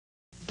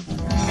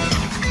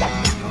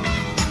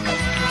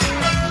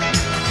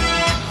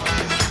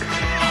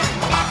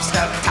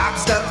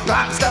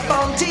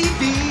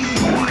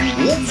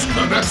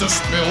a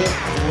spill.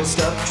 Cool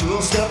stuff,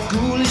 drool stuff,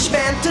 ghoulish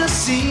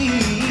fantasy.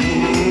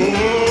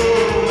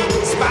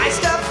 Spy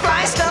stuff,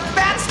 fly stuff,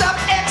 bad stuff,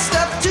 X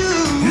stuff too.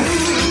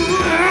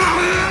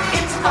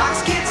 It's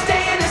Fox Kids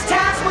Day and his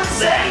task would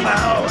say.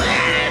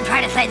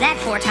 Try to say that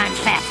 4 times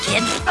fast,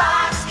 kids.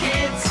 Fox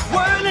Kids,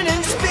 whirling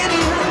and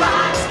spinning.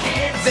 Fox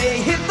Kids, they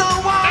hit the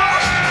wall.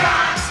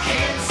 Fox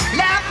Kids,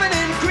 laughing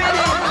and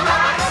grinning.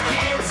 Fox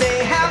Kids,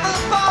 they have a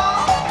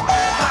ball.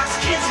 Fox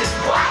Kids is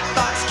what?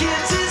 Fox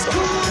Kids is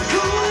cool,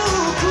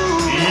 cool,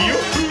 cool.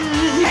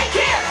 Hey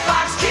kid,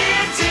 Fox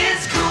Kids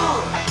is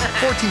cool.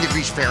 14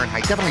 degrees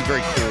Fahrenheit, definitely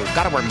very cool.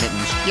 Gotta wear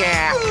mittens.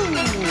 Yeah. Ooh,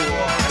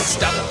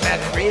 stuff that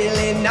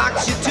really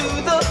knocks you to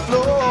the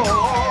floor.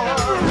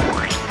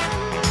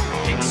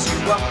 Picks you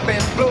up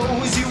and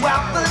blows you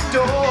out the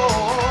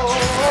door.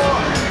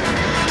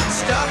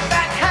 Stuff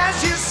that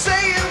has you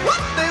saying,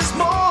 what, there's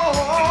more.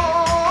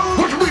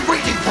 What are we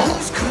waiting for?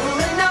 Who's cool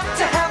enough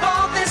to have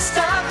all this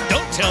stuff?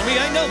 Don't tell me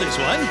I know this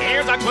one.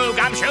 Here's a clue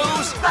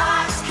gumshoes.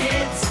 Fox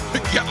Kids,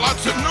 Get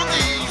lots of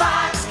noogies.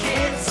 Fox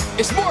Kids,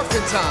 It's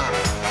morphin' time.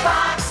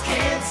 Fox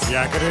Kids,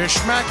 Yakety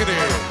schmackety.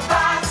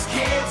 Fox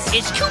Kids.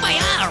 Is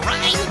Kumbaya a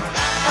rhyme?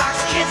 Fox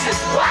Kids is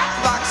what?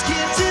 Fox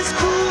Kids is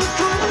cool,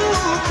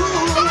 cool,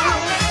 cool.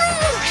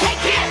 Hey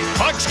kid!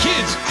 Fox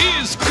Kids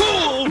is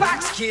cool.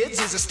 Fox Kids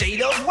is a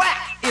state of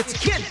whack. It's a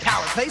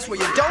kid-powered place where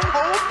you don't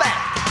hold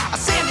back. A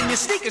sand in your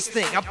sneakers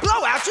thing, a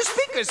blow out your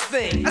speakers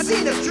thing. A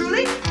scene of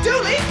truly,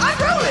 duly,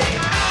 unruly.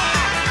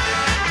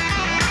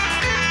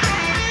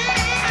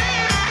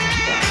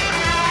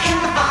 In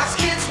the Fox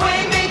Kids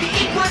way, maybe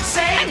Eek would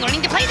say. I'm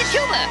learning to play the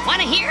tuba.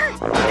 Wanna hear?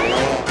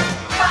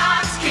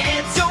 Fox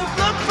Kids, don't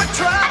look for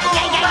trouble.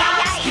 Ay, ay, ay, ay,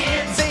 Fox ay.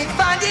 Kids, they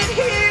find it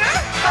here.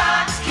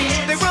 Fox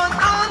Kids, they run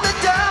on the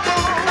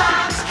double.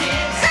 Fox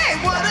Kids, hey,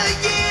 what a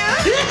year.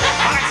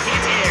 Fox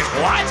Kids is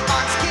what?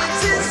 Fox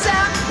Kids is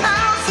out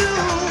pound zoo.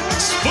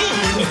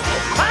 Spoon.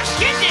 Fox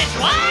Kids is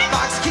what?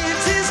 Fox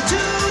Kids is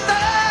to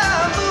the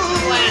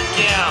moon. Let's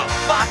go.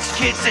 Fox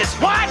Kids is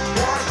what?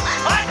 What?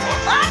 What?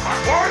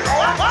 What?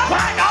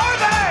 What?